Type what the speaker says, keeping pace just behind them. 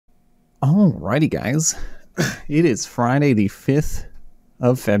Alrighty, guys. It is Friday, the 5th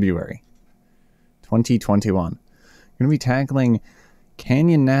of February, 2021. Going to be tackling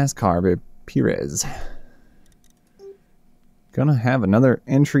Canyon Nascar by Perez. Gonna have another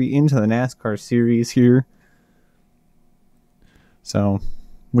entry into the NASCAR series here. So,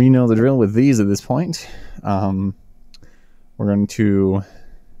 we know the drill with these at this point. We're not going to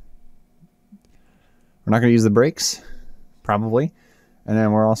use the brakes, probably. And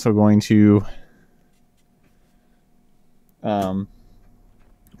then we're also going to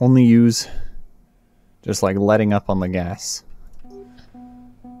only use just like letting up on the gas.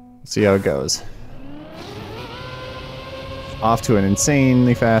 See how it goes. Off to an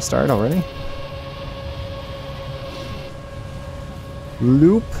insanely fast start already.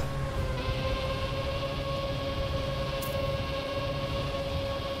 Loop.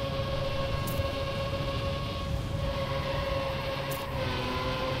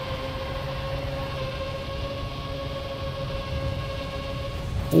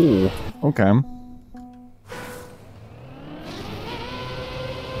 Oh, okay.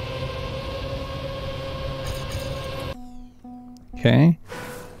 Okay.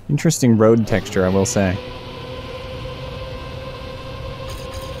 Interesting road texture, I will say.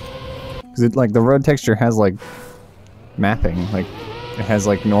 Because like the road texture has like mapping, like it has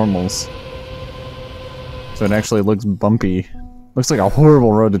like normals. So it actually looks bumpy. Looks like a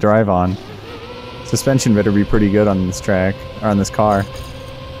horrible road to drive on. Suspension better be pretty good on this track, or on this car.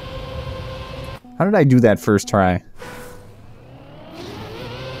 How did I do that first try?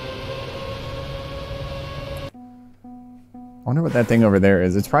 I wonder what that thing over there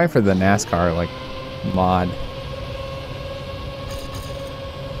is. It's probably for the NASCAR, like, mod.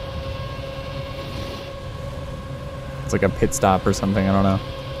 It's like a pit stop or something, I don't know.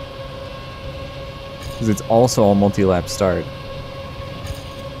 Because it's also a multi-lap start.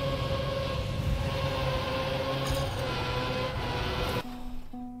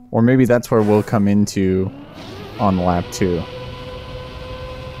 Or maybe that's where we'll come into on lap 2.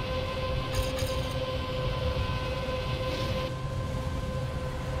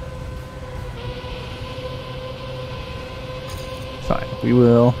 Fine, we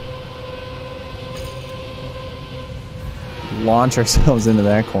will launch ourselves into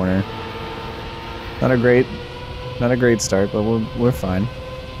that corner. Not a great start, but we're fine.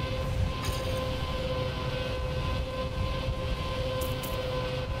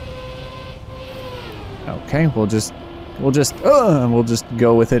 Okay, we'll just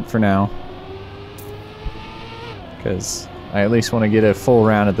go with it for now. Because I at least want to get a full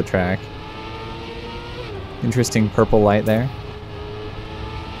round at the track. Interesting purple light there.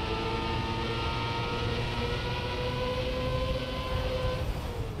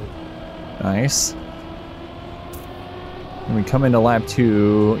 Nice. And we come into lap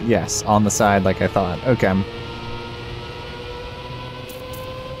 2, yes, on the side like I thought. Okay.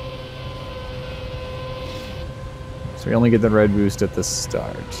 So we only get the red boost at the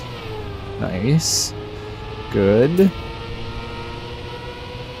start. Nice. Good.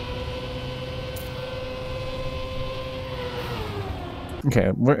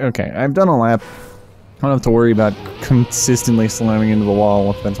 Okay, I've done a lap. I don't have to worry about consistently slamming into the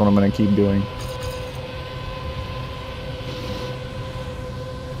wall if that's what I'm going to keep doing.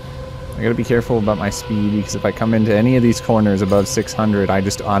 I gotta be careful about my speed because if I come into any of these corners above 600, I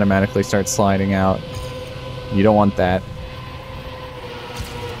just automatically start sliding out. You don't want that.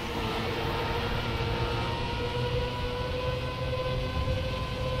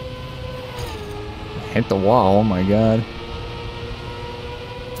 Hit the wall, oh my god.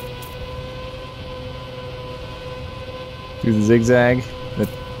 Do the zigzag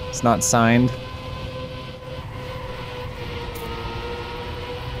that's not signed.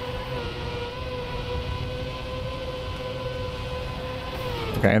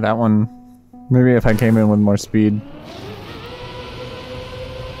 Okay, that one. Maybe if I came in with more speed.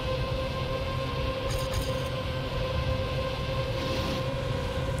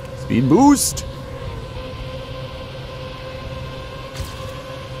 Speed boost!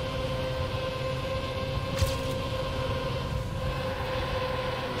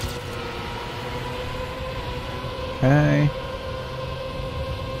 Okay.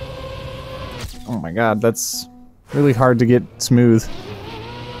 Oh my god, that's really hard to get smooth.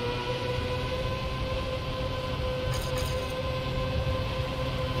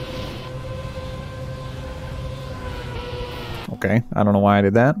 Okay, I don't know why I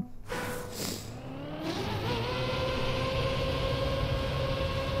did that.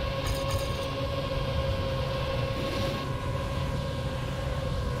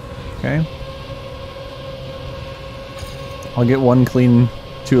 Okay. I'll get one clean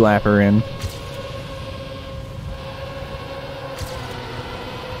 2-lapper in.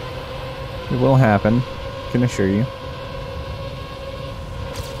 It will happen, can assure you.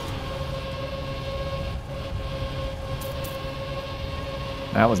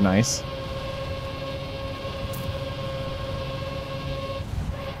 That was nice.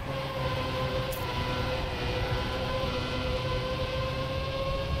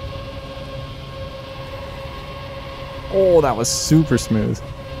 Oh, that was super smooth.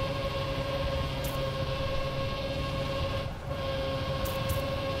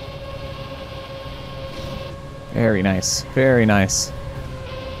 Very nice. Very nice.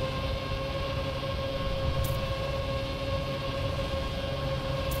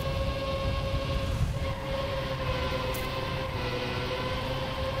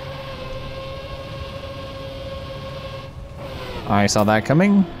 I saw that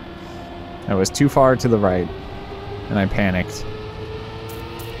coming. I was too far to the right, and I panicked.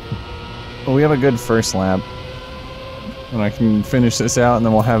 Well, we have a good first lap. And I can finish this out, and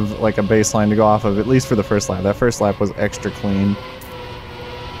then we'll have like a baseline to go off of, at least for the first lap. That first lap was extra clean.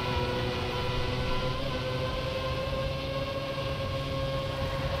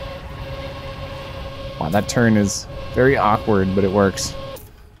 Wow, that turn is very awkward, but it works.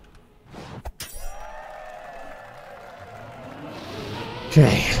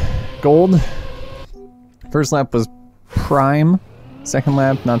 Okay, gold. First lap was prime. Second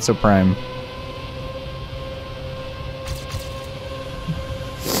lap, not so prime.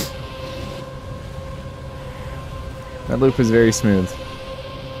 That loop was very smooth.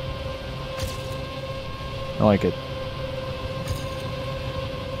 I like it.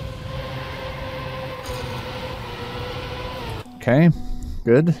 Okay,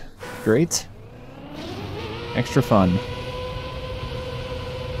 good, great. Extra fun.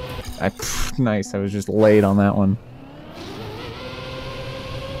 Nice, I was just laid on that one.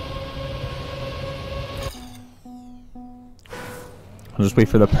 I'll just wait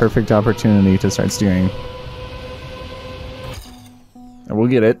for the perfect opportunity to start steering. And we'll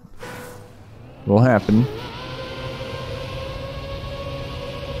get it. It will happen.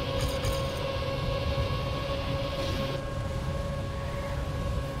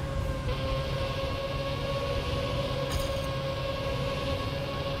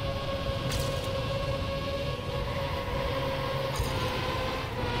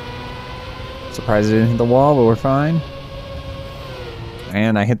 Surprised I didn't hit the wall, but we're fine.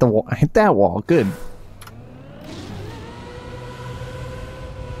 And I hit the wall. I hit that wall. Good.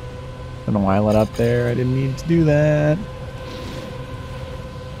 Don't know why I let up there. I didn't need to do that.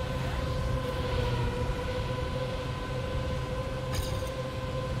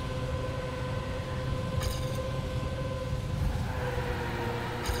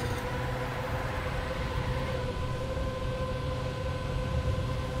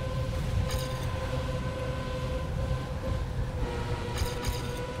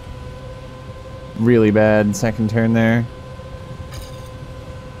 Really bad second turn there.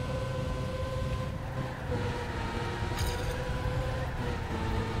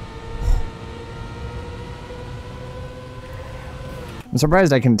 I'm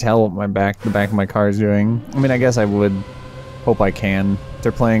surprised I can tell what the back of my car is doing. I mean, I guess I would hope I can. If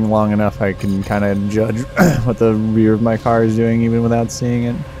they're playing long enough, I can kind of judge what the rear of my car is doing even without seeing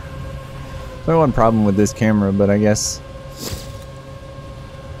it. There's one problem with this camera, but I guess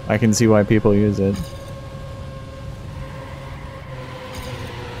I can see why people use it.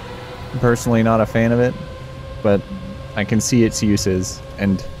 I'm personally not a fan of it, but I can see its uses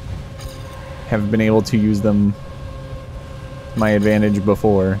and have been able to use them to my advantage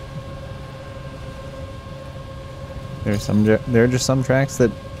before. There are just some tracks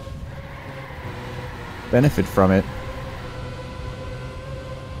that benefit from it.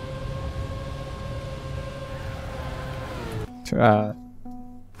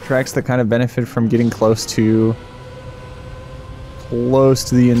 Tracks that kind of benefit from getting close to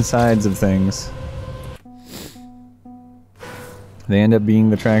the insides of things. They end up being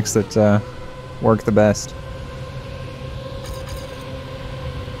the tracks that work the best.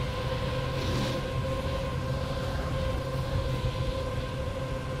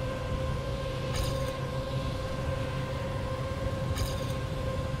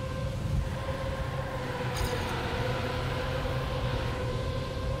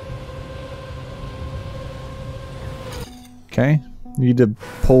 Okay, need to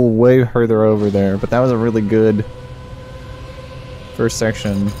pull way further over there, but that was a really good first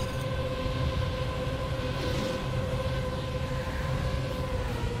section.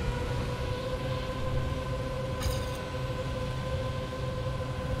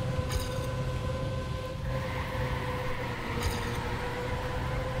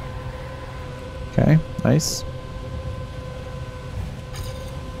 Okay, nice.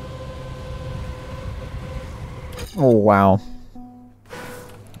 Oh, wow.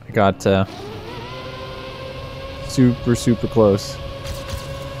 I got super, super close.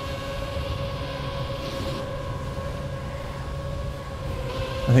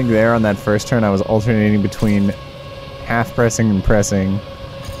 I think there on that first turn I was alternating between half pressing and pressing.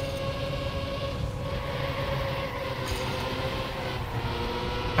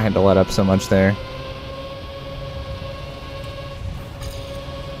 I had to let up so much there.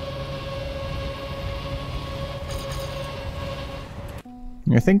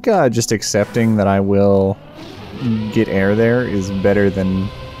 I think just accepting that I will get air there is better than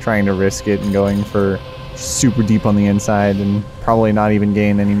trying to risk it and going for super deep on the inside and probably not even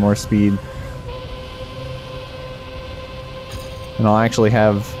gain any more speed. And I'll actually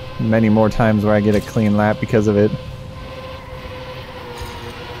have many more times where I get a clean lap because of it.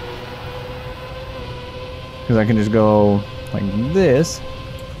 Because I can just go like this.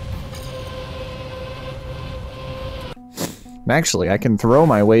 Actually, I can throw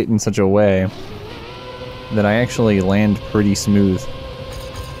my weight in such a way that I actually land pretty smooth.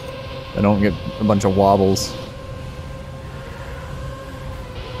 I don't get a bunch of wobbles.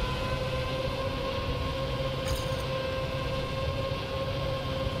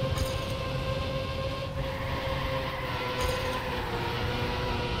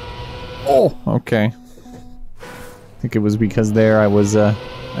 Oh, okay. I think it was because there I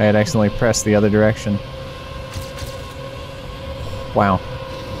had accidentally pressed the other direction. Wow.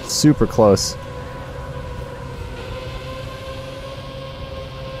 Super close.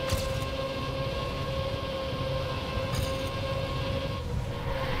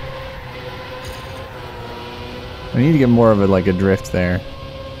 I need to get more of a drift there.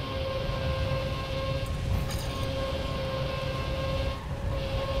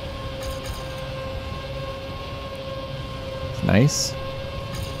 Nice.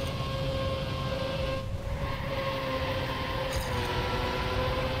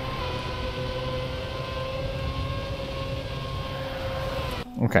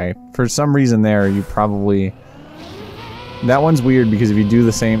 Okay, for some reason there, you probably... That one's weird because if you do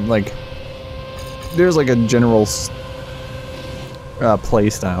the same, there's a general play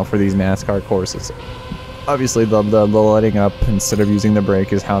style for these NASCAR courses. Obviously, the letting up instead of using the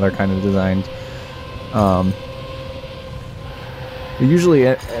brake is how they're kind of designed. Usually,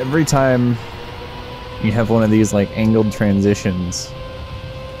 every time you have one of these angled transitions,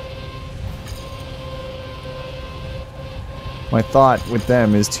 my thought with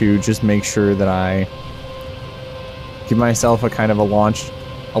them is to just make sure that I give myself a kind of a launch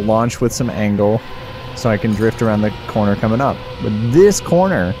with some angle so I can drift around the corner coming up. But this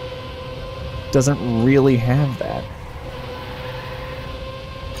corner doesn't really have that.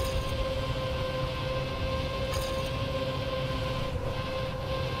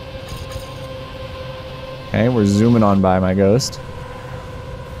 Okay, we're zooming on by my ghost.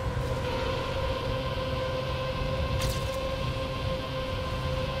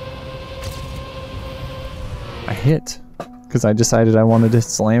 I hit because I decided I wanted to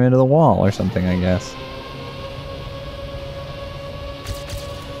slam into the wall or something, I guess.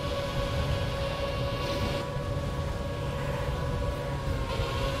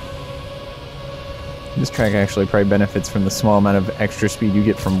 This track actually probably benefits from the small amount of extra speed you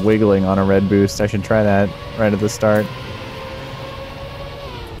get from wiggling on a red boost. I should try that right at the start.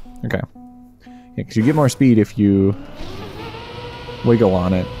 Okay. Yeah, because you get more speed if you wiggle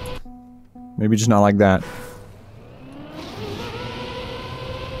on it. Maybe just not like that.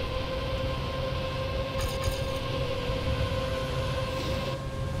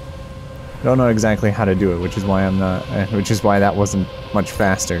 I don't know exactly how to do it, which is why that wasn't much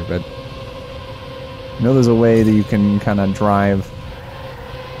faster, but I know there's a way that you can kind of drive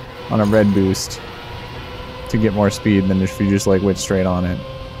on a red boost to get more speed than if you just went straight on it.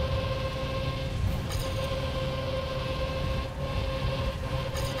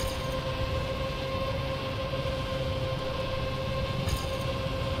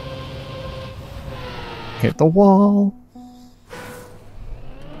 Hit the wall.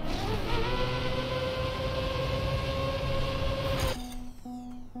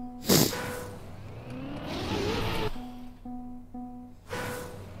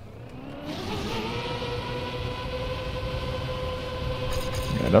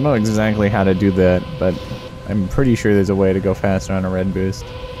 I don't know exactly how to do that, but I'm pretty sure there's a way to go faster on a red boost.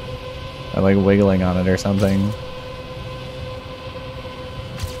 By wiggling on it or something.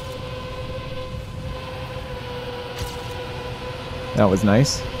 That was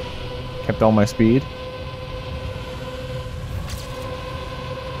nice. Kept all my speed.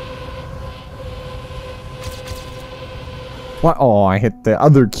 What? Oh, I hit the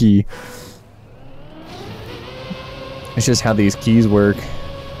other key. It's just how these keys work.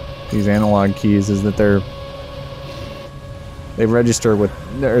 These analog keys is that they register with,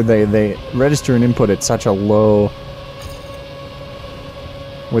 or they register an input at such a low,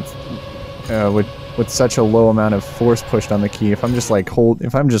 with such a low amount of force pushed on the key. If I'm just like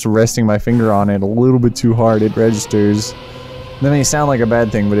if I'm just resting my finger on it a little bit too hard, it registers. That may sound like a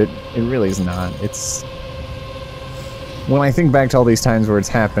bad thing, but it really is not. It's, when I think back to all these times where it's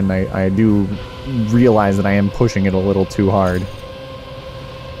happened, I do realize that I am pushing it a little too hard.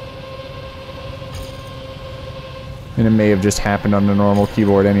 And it may have just happened on the normal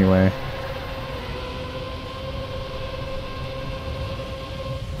keyboard anyway.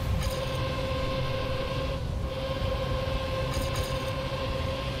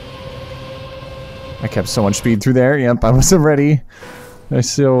 I kept so much speed through there. Yep, I wasn't ready. I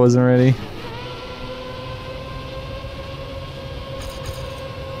still wasn't ready.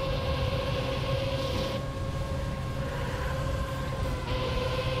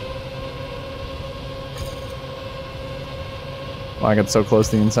 Oh, I got so close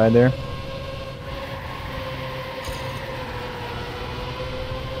to the inside there.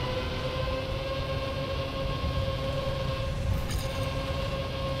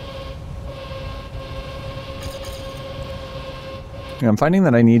 Yeah, I'm finding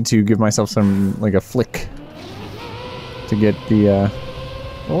that I need to give myself some, like, a flick to get the,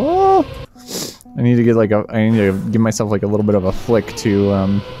 oh! I need to get, like, I need to give myself, like, a little bit of a flick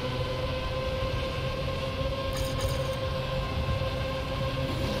to,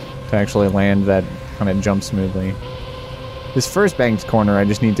 actually land that kind of jump smoothly. This first banked corner, I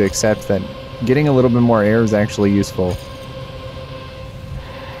just need to accept that getting a little bit more air is actually useful.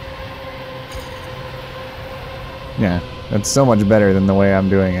 Yeah, that's so much better than the way I'm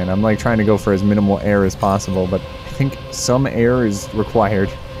doing it. I'm like trying to go for as minimal air as possible, but I think some air is required.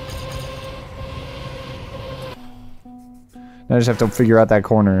 Now I just have to figure out that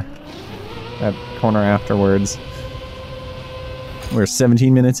corner afterwards. We're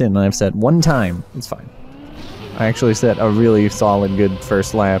 17 minutes in and I've set one time. It's fine. I actually set a really solid good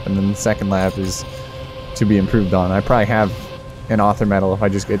first lap, and then the second lap is to be improved on. I probably have an author medal if I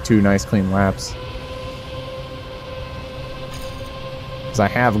just get 2 nice clean laps. Because I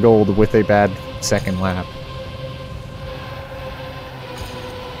have gold with a bad second lap.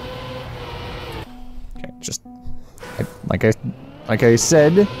 Okay, just like I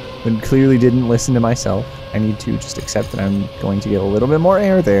said, but clearly didn't listen to myself. I need to just accept that I'm going to get a little bit more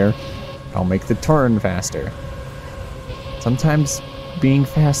air there. I'll make the turn faster. Sometimes being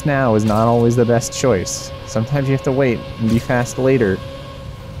fast now is not always the best choice. Sometimes you have to wait and be fast later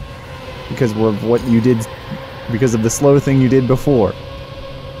because of what you did, because of the slow thing you did before.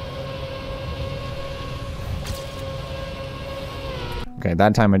 Okay,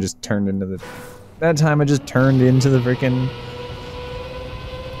 that time I just turned into the freaking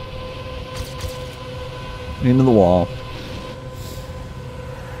into the wall.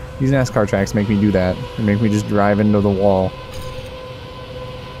 These NASCAR tracks make me do that. They make me just drive into the wall.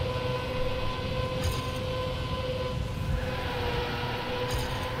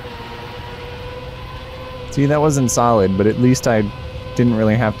 See, that wasn't solid, but at least I didn't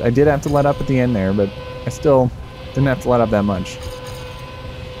really have to. I did have to let up at the end there, but I still didn't have to let up that much.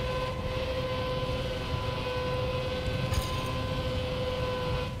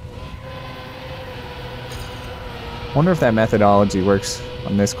 Wonder if that methodology works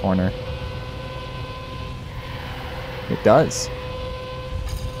on this corner. It does.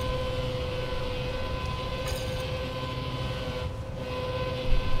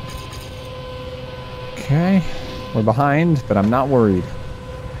 Okay, we're behind, but I'm not worried.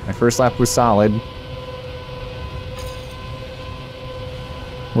 My first lap was solid.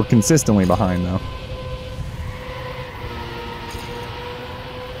 We're consistently behind, though.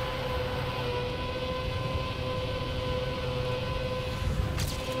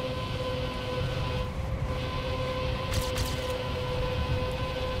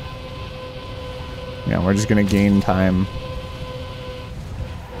 Yeah, we're just gonna gain time.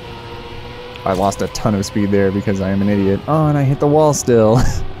 I lost a ton of speed there because I am an idiot. Oh, and I hit the wall still.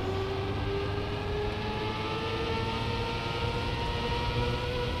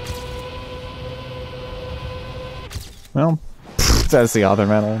 Well, that's the author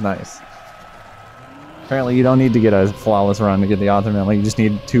medal. Nice. Apparently you don't need to get a flawless run to get the author medal. You just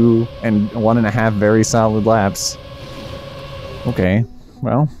need 2 and 1.5 very solid laps. Okay,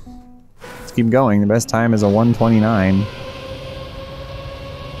 well, let's keep going. The best time is a 1:29.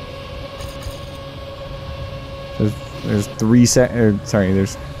 There's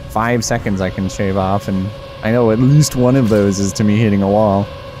there's 5 seconds I can shave off, and I know at least one of those is to me hitting a wall.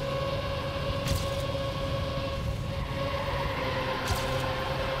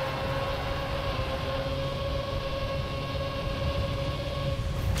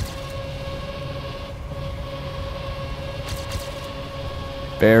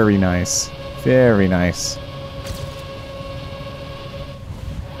 Very nice. Very nice.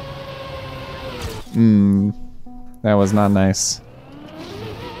 That was not nice.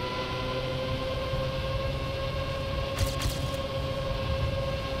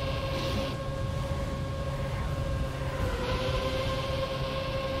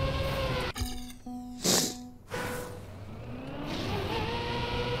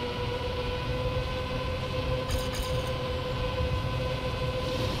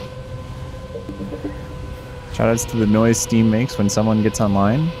 Shoutouts to the noise Steam makes when someone gets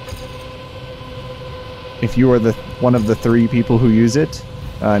online. If you are one of the 3 people who use it,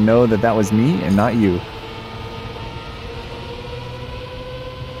 know that that was me and not you.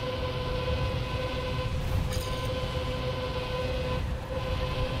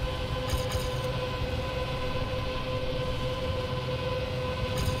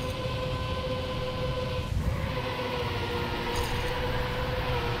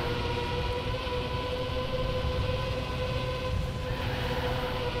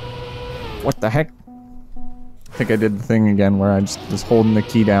 What the heck? I think I did the thing again where I just was holding the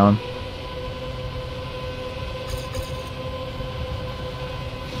key down.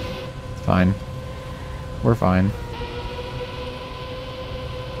 It's fine. We're fine.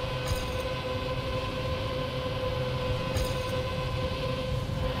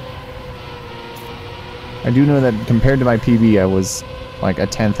 I do know that compared to my PB, I was like a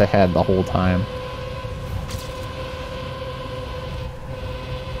 10th ahead the whole time.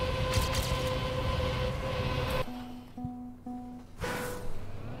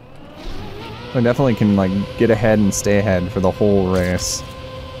 I definitely can like get ahead and stay ahead for the whole race.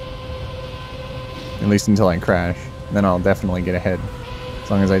 At least until I crash. Then I'll definitely get ahead. As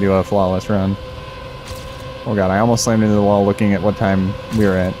long as I do a flawless run. Oh god, I almost slammed into the wall looking at what time we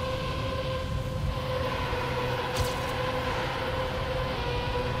were at.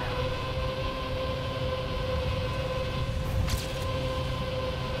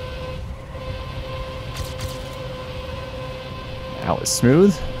 That was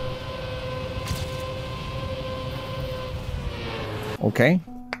smooth. Okay.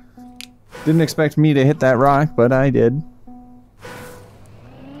 Didn't expect me to hit that rock, but I did.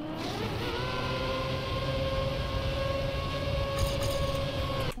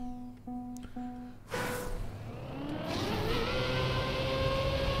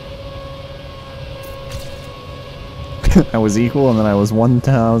 I was equal and then I was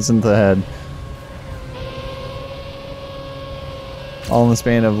 1,000th ahead. All in the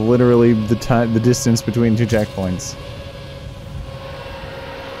span of literally the distance between 2 checkpoints.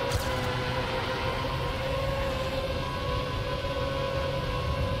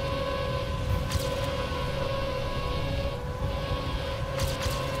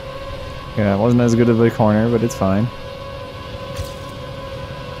 Yeah, it wasn't as good of a corner, but it's fine.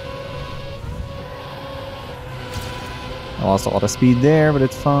 I lost a lot of speed there, but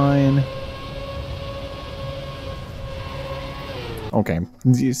it's fine. Okay.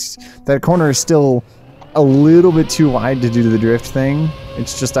 That corner is still a little bit too wide to do the drift thing.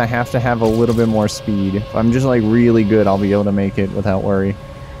 It's just I have to have a little bit more speed. If I'm just like really good, I'll be able to make it without worry.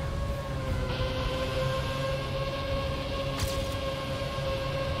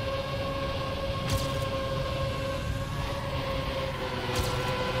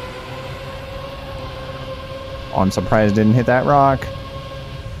 Oh, I'm surprised I didn't hit that rock.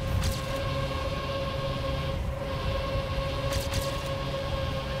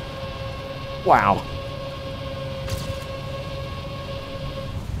 Wow.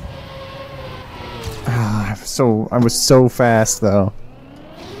 I was so fast though.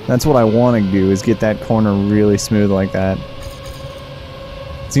 That's what I want to do, is get that corner really smooth like that.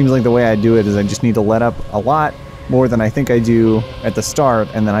 It seems like the way I do it is I just need to let up a lot more than I think I do at the start,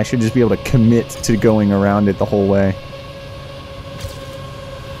 and then I should just be able to commit to going around it the whole way.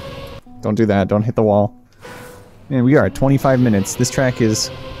 Don't do that, don't hit the wall. Man, we are at 25 minutes. This track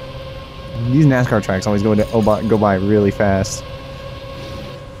is... These NASCAR tracks always go by really fast.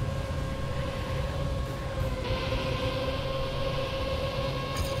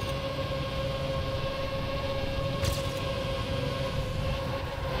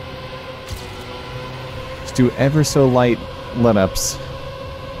 Just do ever so light let-ups.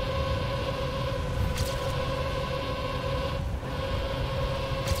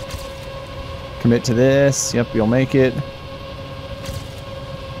 Commit to this. Yep, you'll make it.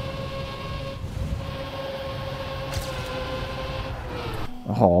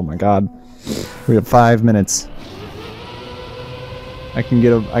 Oh my god. We have 5 minutes. I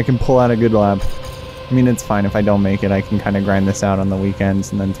can pull out a good lap. I mean, it's fine if I don't make it. I can kind of grind this out on the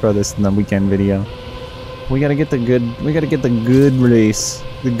weekends and then throw this in the weekend video. We gotta get the good race,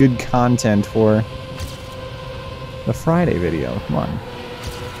 the good content for the Friday video. Come on.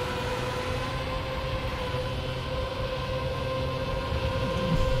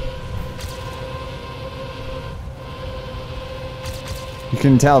 You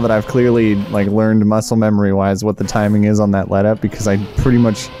can tell that I've clearly, like, learned muscle memory-wise what the timing is on that let-up, because I pretty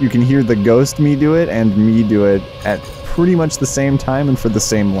much... You can hear the ghost me do it and me do it at pretty much the same time and for the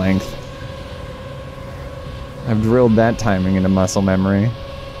same length. I've drilled that timing into muscle memory.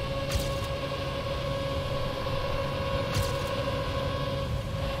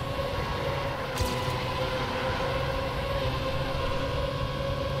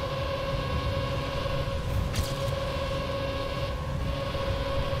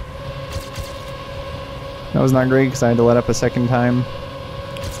 That was not great because I had to let up a second time.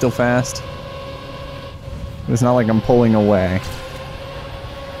 Still fast. It's not like I'm pulling away.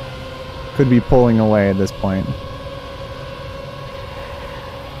 Could be pulling away at this point.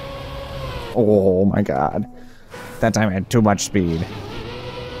 Oh my god. That time I had too much speed.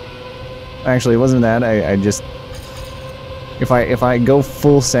 Actually, it wasn't that. I just... If I go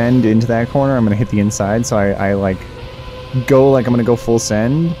full send into that corner, I'm gonna hit the inside, so I like... Go like I'm gonna go full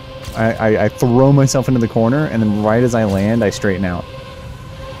send. I throw myself into the corner, and then right as I land, I straighten out.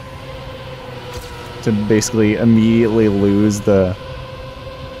 To basically immediately lose the...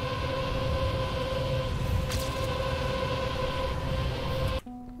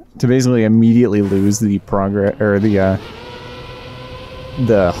 To basically immediately lose the progress, or the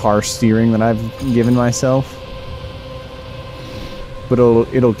harsh steering that I've given myself. But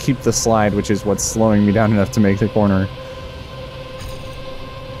it'll keep the slide, which is what's slowing me down enough to make the corner.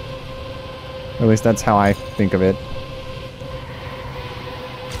 Or at least that's how I think of it.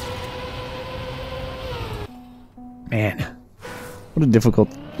 Man, what a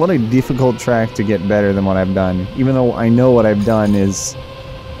difficult track to get better than what I've done. Even though I know what I've done is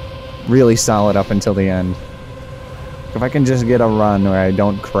really solid up until the end. If I can just get a run where I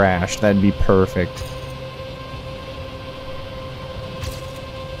don't crash, that'd be perfect.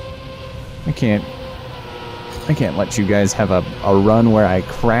 I can't let you guys have a run where I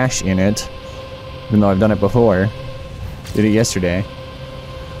crash in it. Even though I've done it before. Did it yesterday.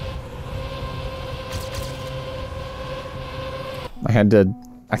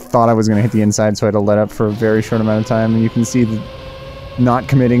 I thought I was going to hit the inside, so I had to let up for a very short amount of time, and you can see that not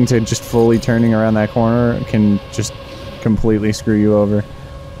committing to just fully turning around that corner can just completely screw you over.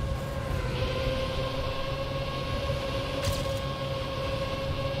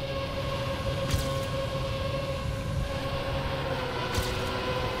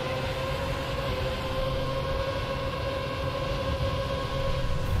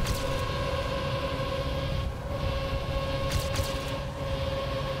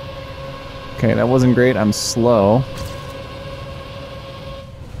 Okay, that wasn't great. I'm slow.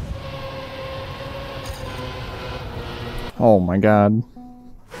 Oh my god.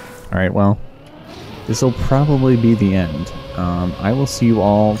 Alright, well. This'll probably be the end. I will see you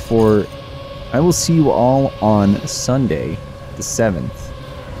all on Sunday, the 7th.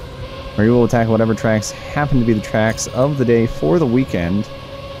 Where we will attack whatever tracks happen to be the tracks of the day for the weekend.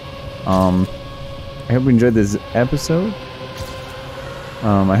 I hope you enjoyed this episode.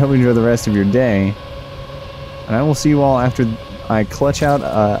 I hope you enjoy the rest of your day. And I will see you all after I clutch out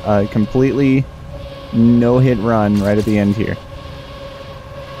a completely no-hit run right at the end here.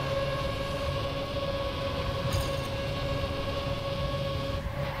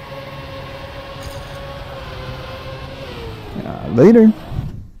 Later.